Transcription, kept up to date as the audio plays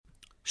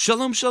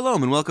Shalom,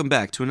 shalom, and welcome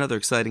back to another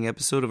exciting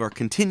episode of our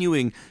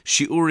continuing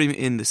Shiurim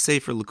in the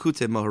Sefer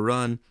Likutei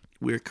Moharan.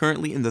 We're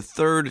currently in the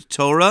third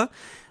Torah,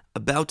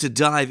 about to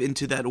dive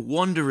into that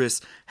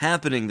wondrous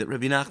happening that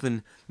Rabbi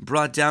Nachman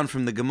brought down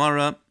from the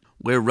Gemara,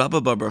 where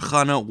Rabba bar bar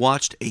Chana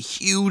watched a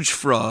huge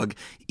frog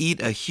eat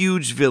a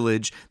huge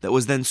village that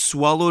was then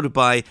swallowed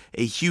by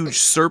a huge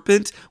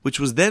serpent, which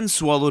was then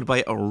swallowed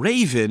by a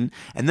raven,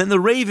 and then the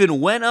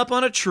raven went up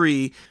on a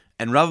tree,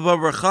 and Rabba bar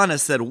bar Chana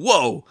said,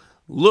 "Whoa!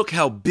 Look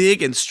how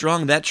big and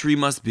strong that tree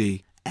must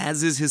be."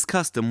 As is his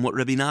custom, what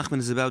Rabbi Nachman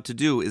is about to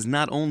do is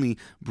not only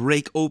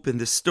break open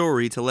the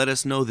story to let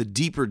us know the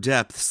deeper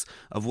depths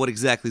of what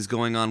exactly is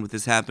going on with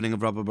this happening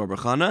of Rabba bar bar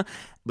Chana,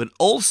 but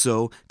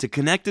also to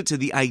connect it to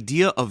the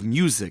idea of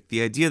music,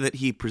 the idea that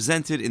he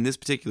presented in this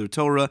particular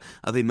Torah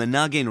of a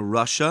Menagen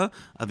Rasha,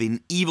 of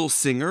an evil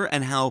singer,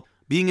 and how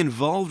being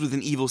involved with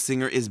an evil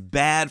singer is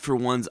bad for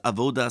one's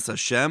avodas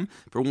Hashem,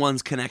 for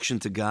one's connection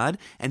to God,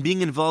 and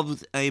being involved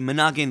with a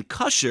menagen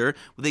kosher,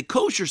 with a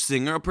kosher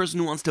singer, a person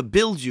who wants to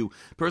build you,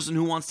 a person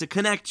who wants to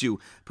connect you,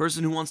 a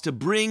person who wants to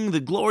bring the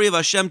glory of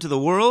Hashem to the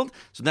world.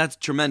 So that's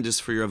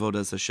tremendous for your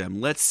avodas Hashem.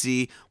 Let's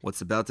see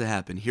what's about to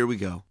happen. Here we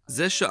go.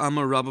 Zesha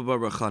Amar Rabba bar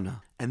bar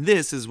Chana. And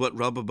this is what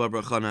Rabba bar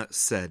bar Chana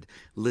said.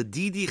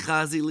 Ledidi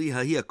chazili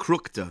hahia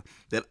krukta.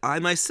 That I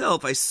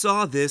myself, I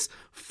saw this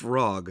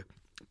frog.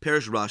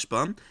 Perish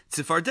Rashbam,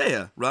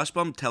 Tzifardea.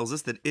 Rashbam tells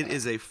us that it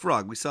is a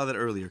frog. We saw that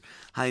earlier.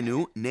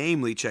 Hainu,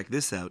 namely, check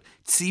this out.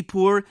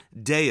 Tzipur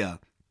Dea.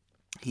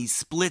 He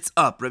splits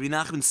up. Rabbi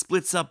Nachman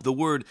splits up the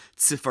word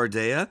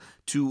Tzifardea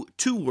to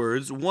two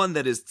words. One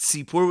that is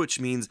Tzipur, which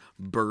means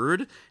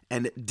bird,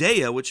 and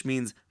Dea, which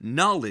means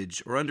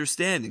knowledge or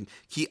understanding.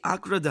 Ki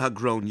Akra de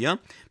Hagronia,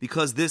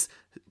 because this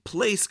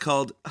place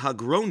called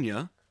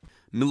Hagronia,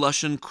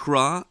 Milashon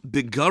Kra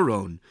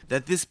Bigaron,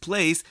 that this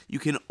place, you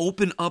can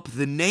open up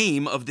the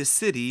name of this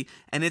city,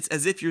 and it's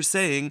as if you're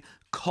saying,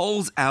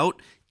 calls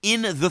out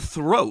in the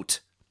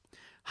throat.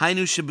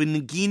 Hainu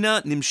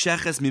shebenegina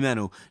nimsheches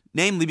mimenu.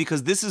 Namely,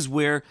 because this is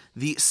where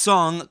the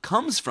song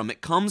comes from.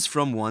 It comes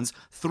from one's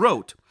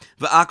throat.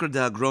 Va'akra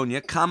da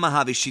Hagronia, kama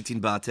have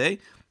shitin bate,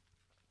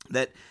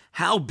 that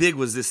how big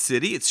was this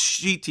city? It's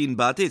shitin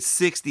bate, it's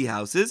 60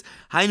 houses.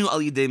 Hainu al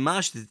yidei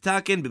mash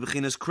titaken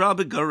bebechinas kra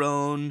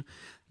bigaron.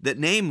 That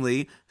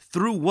namely,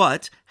 through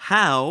what,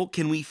 how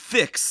can we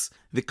fix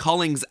the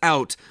callings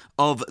out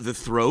of the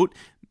throat?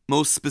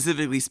 Most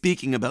specifically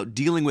speaking about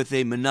dealing with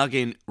a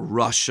Menagen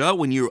Rasha,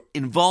 when you're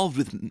involved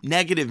with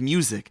negative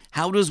music.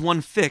 How does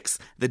one fix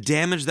the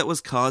damage that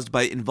was caused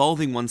by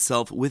involving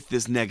oneself with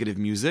this negative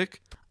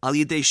music? Al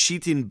yidei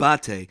shitin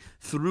bate,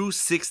 through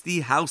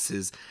 60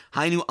 houses.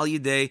 Hainu al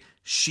yidei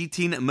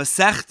shitin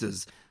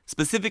masechtas,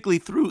 specifically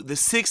through the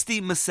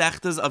 60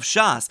 Masechtas of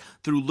Shas.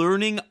 Through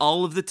learning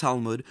all of the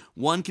Talmud,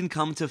 one can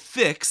come to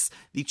fix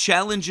the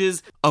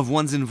challenges of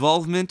one's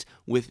involvement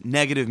with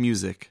negative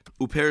music.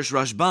 Uperish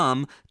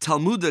Rashbam,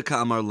 Talmuda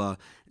ka'amarla.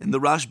 And the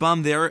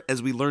Rashbam there,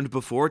 as we learned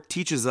before,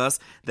 teaches us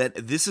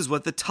that this is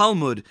what the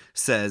Talmud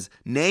says.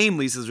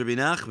 Namely, says Rabbi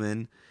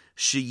Nachman,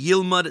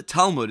 Sheyilmad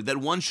Talmud, that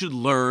one should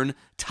learn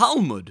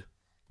Talmud.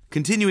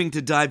 Continuing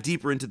to dive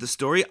deeper into the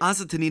story,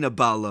 Asatanina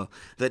Bala,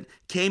 that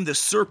came the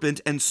serpent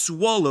and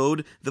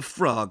swallowed the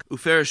frog.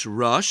 Uferish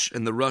Rush,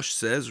 and the Rush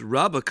says,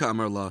 Rabba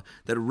Kamarla,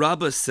 that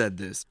Rabba said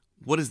this.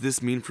 What does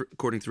this mean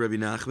according to Rabbi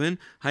Nachman?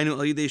 Hainu al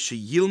yidei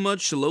sheyilmad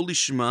shelo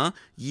lishma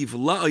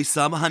yivla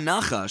oisam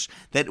hanachash.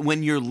 That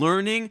when you're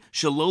learning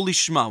shelo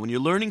lishma, when you're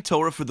learning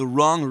Torah for the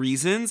wrong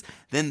reasons,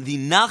 then the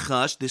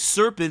nachash, the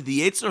serpent,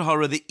 the Yetzer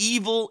Hara, the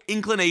evil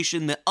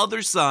inclination, the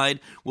other side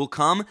will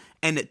come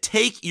and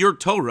take your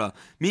Torah.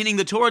 Meaning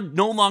the Torah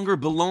no longer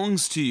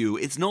belongs to you.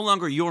 It's no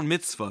longer your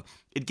mitzvah.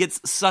 It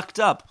gets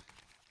sucked up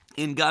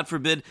in, God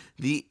forbid,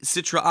 the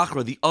Sitra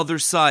Achra, the other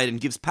side,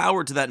 and gives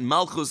power to that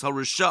Malchus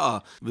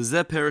HaRasha'ah,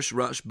 V'zeh Perish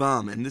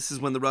Rashbam. And this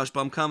is when the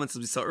Rashbam comments, as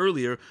we saw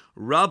earlier,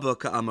 Rabba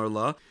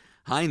Ka'amarla,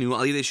 Hainu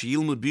al yidei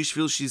sheyilmud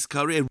bishvil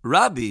shizkarei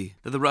Rabbi,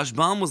 that the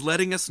Rashbam was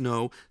letting us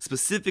know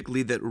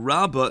specifically that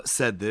Rabba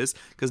said this,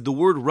 because the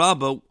word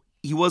Rabba,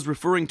 he was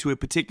referring to a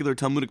particular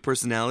Talmudic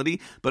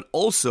personality, but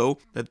also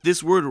that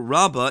this word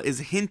Rabba is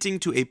hinting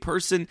to a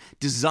person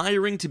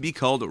desiring to be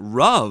called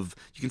Rav.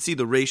 You can see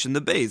the Resh and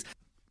the Beis.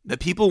 That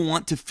people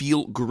want to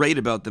feel great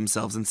about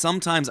themselves, and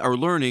sometimes our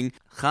learning,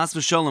 chas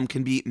v'shalom,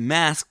 can be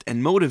masked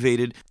and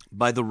motivated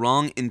by the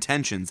wrong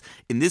intentions.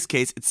 In this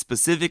case, it's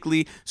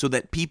specifically so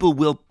that people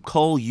will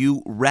call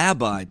you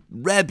Rabbi,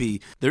 Rebbe.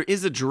 There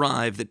is a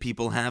drive that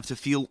people have to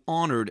feel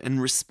honored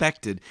and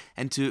respected,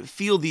 and to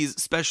feel these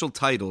special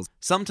titles.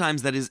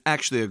 Sometimes that is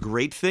actually a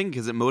great thing,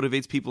 because it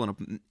motivates people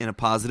in a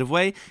positive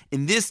way.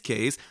 In this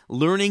case,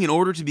 learning in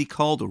order to be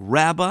called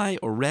Rabbi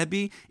or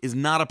Rebbe is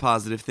not a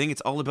positive thing.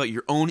 It's all about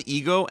your own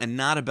ego and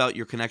not about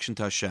your connection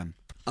to Hashem.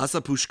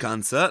 Asa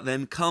pushkansa,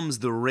 then comes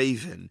the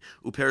raven.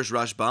 Uperish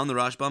Rashbam, the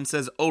Rashbam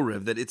says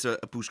Orev, that it's a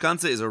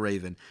pushkansa is a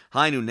raven.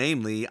 Hainu,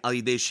 namely, al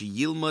yidei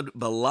sheyilmad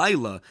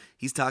balayla.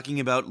 He's talking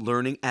about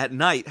learning at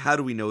night. How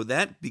do we know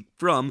that?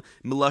 From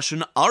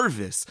Milashon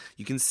Arvis.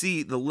 You can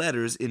see the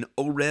letters in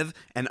Orev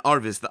and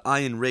Arvis. The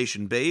ayin, resh,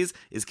 and beis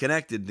is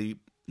connected. The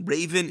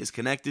raven is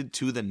connected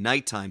to the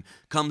nighttime.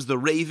 Comes the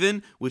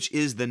raven, which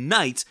is the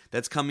night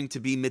that's coming to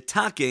be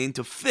mitakein,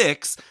 to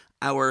fix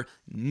our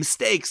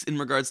mistakes in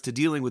regards to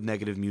dealing with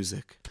negative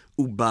music.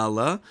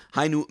 Ubala,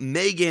 hainu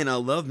megen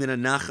alav min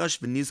hanachash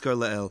v'nizkar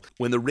la'el.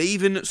 When the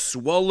raven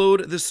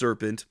swallowed the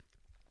serpent,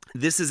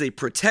 this is a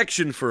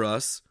protection for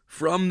us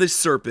from the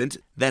serpent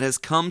that has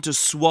come to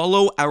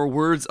swallow our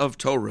words of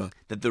Torah.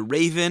 That the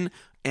raven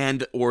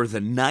or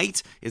the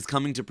night is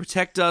coming to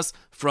protect us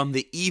from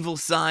the evil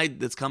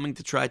side that's coming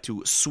to try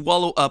to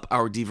swallow up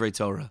our divrei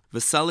Torah.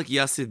 V'salik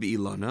yasiv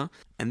be'ilana,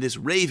 and this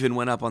raven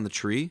went up on the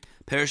tree.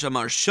 Perisha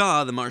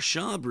Marsha, the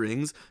Marsha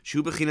brings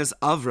Shu Bechinas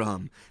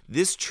Avraham.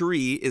 This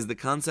tree is the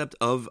concept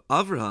of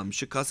Avraham,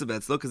 Shekaseh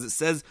Betzlo, because it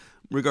says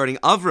regarding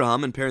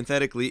Avraham, and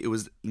parenthetically, it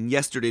was in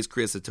yesterday's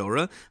Kriyas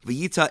Torah,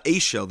 V'yita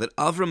Eshel, that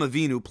Avram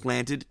Avinu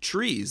planted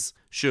trees.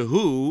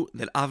 Shehu,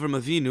 that Avram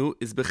Avinu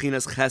is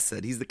Bechinas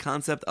Chesed. He's the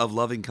concept of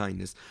loving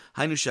kindness.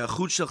 Hainu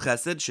she'achut shel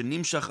Chesed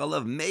shenimshach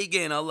alav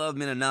megen alav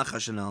min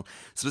hanachash hanal.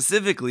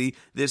 Specifically,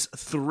 this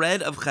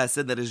thread of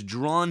Chesed that is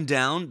drawn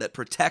down, that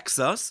protects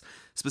us,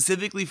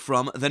 specifically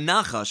from the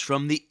nachash,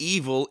 from the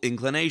evil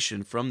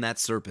inclination, from that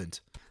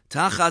serpent.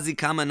 Tachazi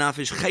kama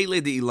nafish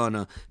chele de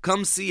ilana.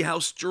 Come see how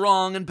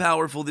strong and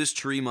powerful this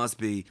tree must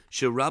be.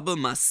 Sherabba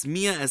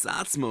masmia es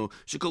atzmo,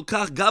 shekol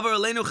kach gavar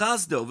aleinu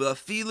chasdo,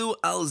 ve'afilu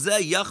al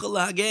zeh yachal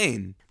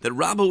hagain. That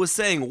Rabbah was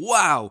saying,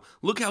 wow,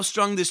 look how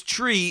strong this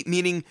tree,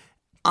 meaning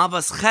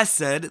Avas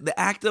Chesed, the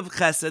act of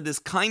Chesed, this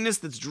kindness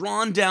that's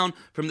drawn down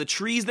from the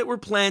trees that were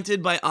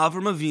planted by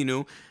Avram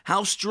Avinu,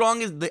 how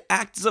strong is the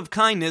acts of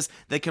kindness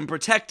that can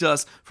protect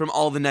us from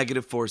all the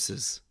negative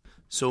forces.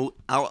 So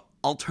our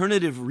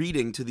alternative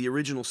reading to the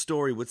original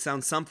story would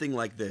sound something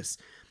like this.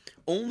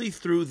 Only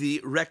through the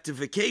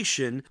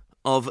rectification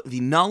of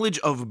the knowledge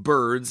of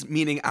birds,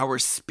 meaning our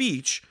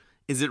speech,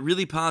 is it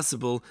really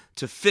possible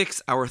to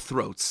fix our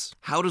throats.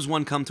 How does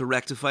one come to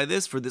rectify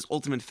this? For this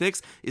ultimate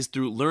fix is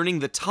through learning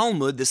the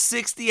Talmud, the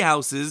 60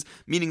 houses,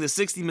 meaning the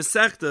 60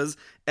 Masechtas,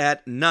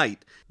 at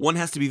night. One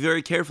has to be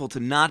very careful to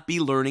not be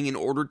learning in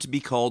order to be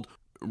called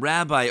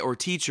rabbi or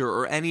teacher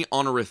or any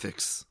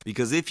honorifics.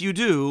 Because if you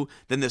do,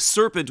 then the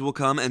serpent will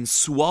come and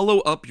swallow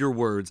up your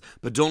words.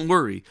 But don't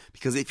worry,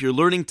 because if you're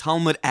learning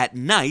Talmud at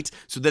night,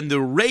 so then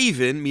the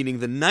raven, meaning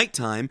the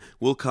nighttime,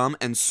 will come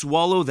and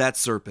swallow that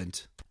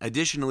serpent.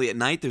 Additionally, at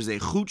night, there's a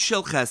chut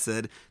shel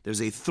chesed,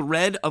 there's a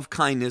thread of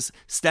kindness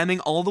stemming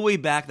all the way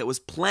back that was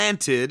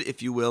planted,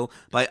 if you will,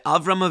 by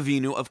Avram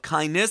Avinu, of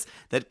kindness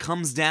that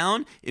comes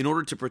down in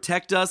order to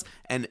protect us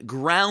and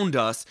ground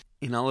us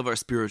in all of our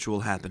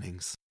spiritual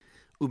happenings.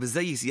 And this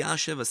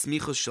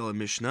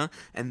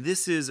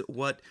is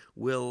what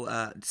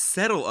will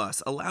settle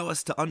us, allow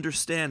us to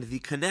understand the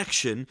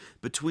connection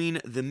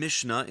between the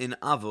Mishnah in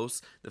Avos,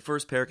 the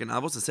first parak in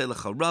Avos,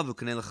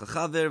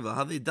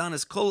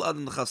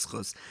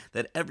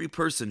 that every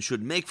person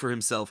should make for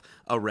himself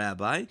a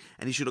rabbi,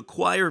 and he should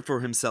acquire for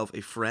himself a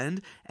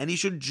friend, and he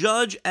should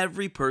judge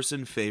every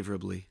person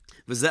favorably.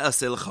 What does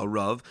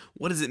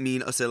it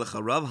mean, aseh lecha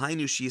rav?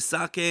 Hainu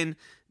shisaken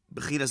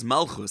b'chinas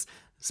malchus.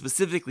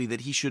 Specifically,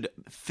 that he should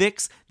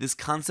fix this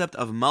concept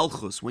of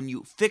malchus. When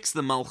you fix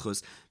the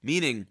malchus,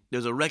 meaning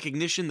there's a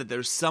recognition that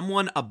there's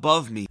someone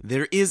above me.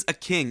 There is a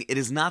king. It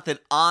is not that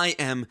I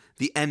am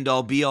the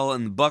end-all, be-all,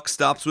 and the buck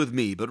stops with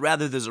me, but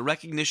rather there's a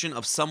recognition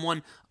of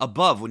someone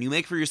above. When you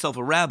make for yourself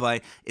a rabbi,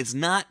 it's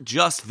not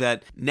just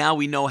that now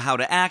we know how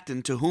to act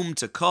and to whom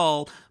to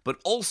call, but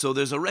also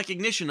there's a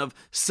recognition of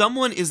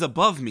someone is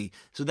above me.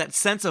 So that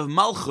sense of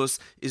malchus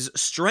is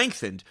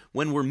strengthened.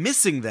 When we're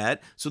missing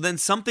that, so then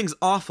something's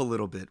off a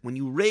little bit. When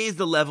you raise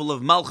the level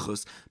of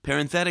malchus,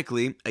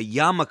 parenthetically, a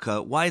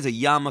yarmulke, why is a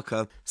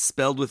yarmulke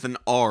spelled with an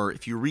R?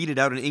 If you read it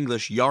out in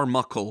English,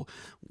 yarmukkel,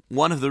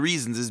 one of the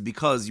reasons is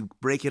because you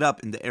break it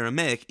up into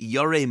Aramaic,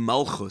 Yarei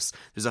Malchus.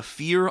 There's a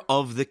fear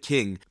of the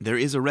king. There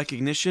is a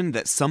recognition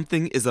that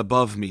something is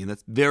above me, and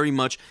that's very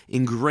much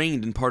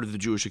ingrained in part of the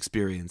Jewish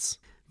experience.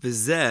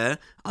 V'zeh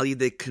al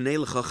yidei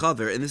knei lecha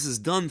chaver, and this is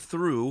done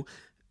through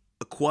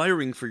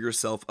acquiring for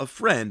yourself a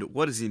friend.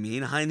 What does he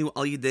mean? Hainu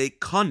al yidei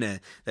kaneh.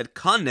 That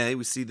kaneh,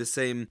 we see the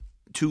same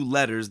two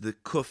letters, the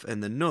kuf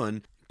and the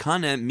nun.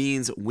 Kaneh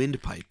means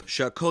windpipe.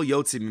 Shakol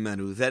yotzi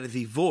mimenu, that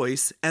the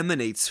voice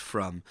emanates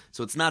from.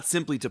 So it's not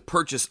simply to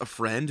purchase a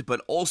friend,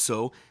 but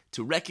also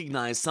to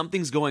recognize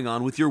something's going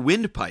on with your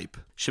windpipe.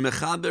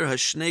 Shemechaber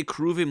hashnei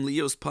kruvim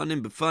lios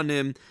panim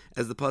befanim,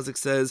 as the pasuk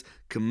says,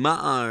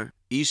 k'ma'ar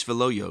ish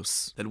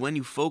veloyos. That when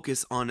you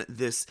focus on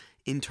this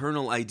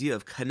internal idea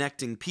of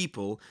connecting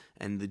people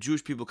and the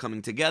Jewish people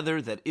coming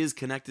together that is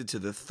connected to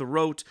the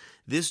throat,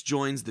 this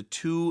joins the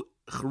two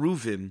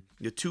Cheruvim,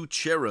 the two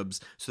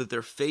cherubs, so that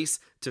they're face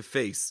to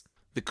face.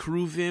 The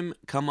Cheruvim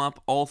come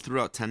up all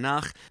throughout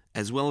Tanakh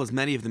as well as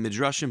many of the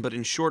midrashim, but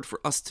in short, for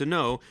us to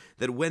know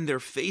that when they're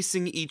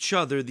facing each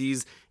other,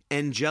 these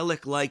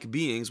angelic-like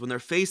beings, when they're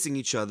facing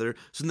each other,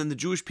 so then the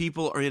Jewish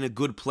people are in a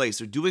good place.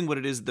 They're doing what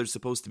it is that they're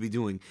supposed to be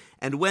doing.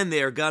 And when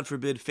they are, God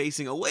forbid,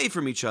 facing away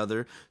from each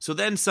other, so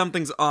then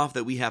something's off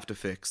that we have to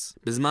fix.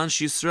 Bizman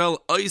Yisrael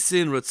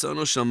oisin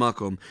ratzono shel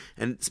makom,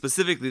 and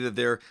specifically that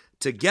they're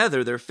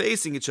together, they're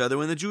facing each other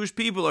when the Jewish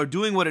people are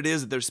doing what it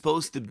is that they're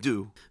supposed to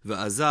do.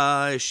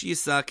 V'azai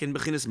shisaken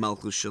b'chinas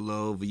malchus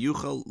shelo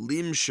v'yuchal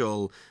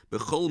limshol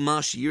b'chol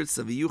ma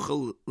sheyirtza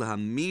v'yuchal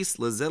lahamis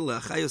lazeh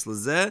la'achayos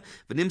lazeh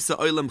v'nimsa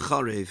oilam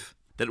charev.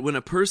 That when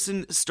a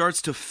person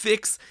starts to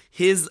fix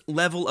his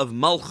level of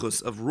malchus,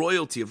 of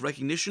royalty, of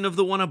recognition of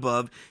the one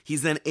above,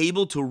 he's then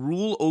able to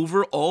rule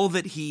over all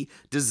that he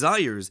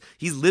desires.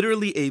 He's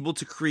literally able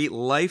to create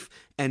life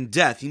and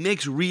death. He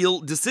makes real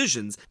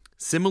decisions.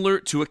 Similar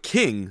to a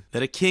king,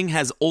 that a king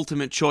has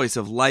ultimate choice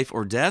of life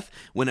or death,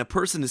 when a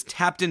person is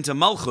tapped into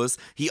malchus,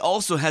 he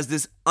also has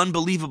this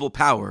unbelievable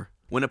power.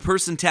 When a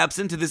person taps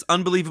into this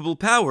unbelievable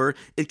power,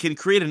 it can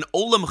create an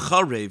olam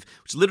charev,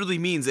 which literally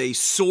means a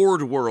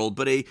sword world,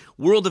 but a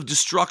world of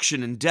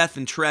destruction and death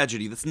and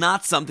tragedy. That's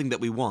not something that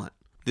we want.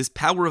 This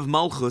power of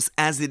malchus,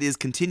 as it is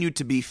continued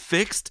to be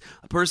fixed,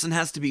 a person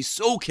has to be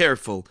so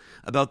careful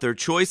about their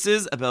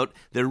choices, about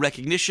their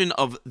recognition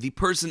of the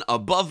person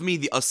above me,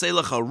 the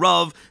aselach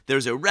harav.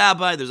 There's a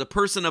rabbi, there's a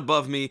person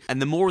above me,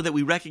 and the more that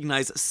we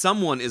recognize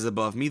someone is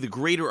above me, the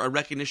greater our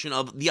recognition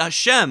of the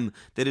Hashem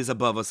that is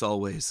above us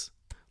always.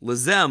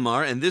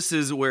 Lezeh, and this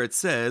is where it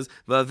says,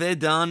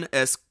 Vavedan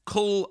es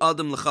kol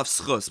adam l'chaf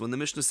schus. When the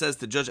Mishnah says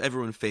to judge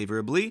everyone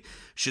favorably,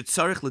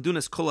 shetzarich ledun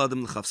es kol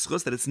adam l'chaf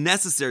schus, that it's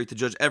necessary to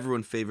judge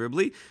everyone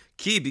favorably,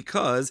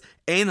 because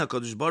ein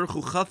HaKadosh Baruch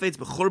Hu chafetz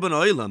b'chorban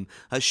ha'olam.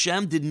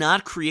 Hashem did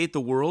not create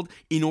the world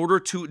in order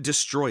to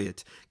destroy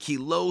it. Ki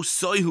lo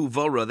soihu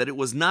vara, that it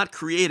was not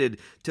created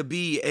to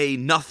be a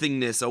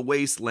nothingness, a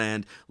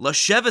wasteland.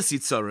 Lasheves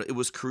yitzara, it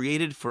was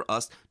created for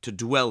us to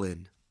dwell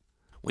in.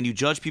 When you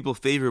judge people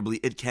favorably,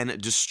 it can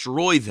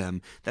destroy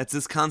them. That's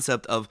this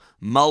concept of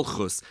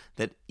malchus,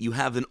 that you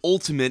have an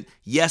ultimate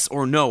yes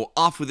or no,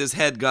 off with his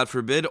head, God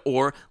forbid,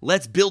 or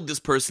let's build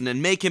this person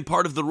and make him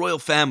part of the royal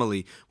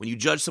family. When you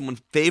judge someone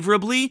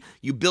favorably,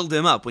 you build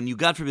him up. When you,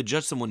 God forbid,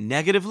 judge someone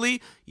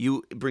negatively,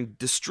 you bring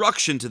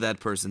destruction to that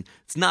person.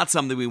 It's not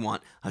something we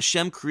want.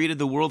 Hashem created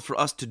the world for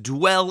us to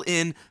dwell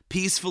in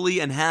peacefully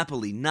and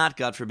happily, not,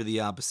 God forbid, the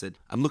opposite.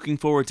 I'm looking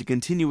forward to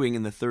continuing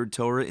in the third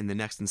Torah in the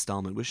next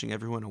installment. Wishing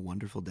everyone a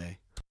wonderful day.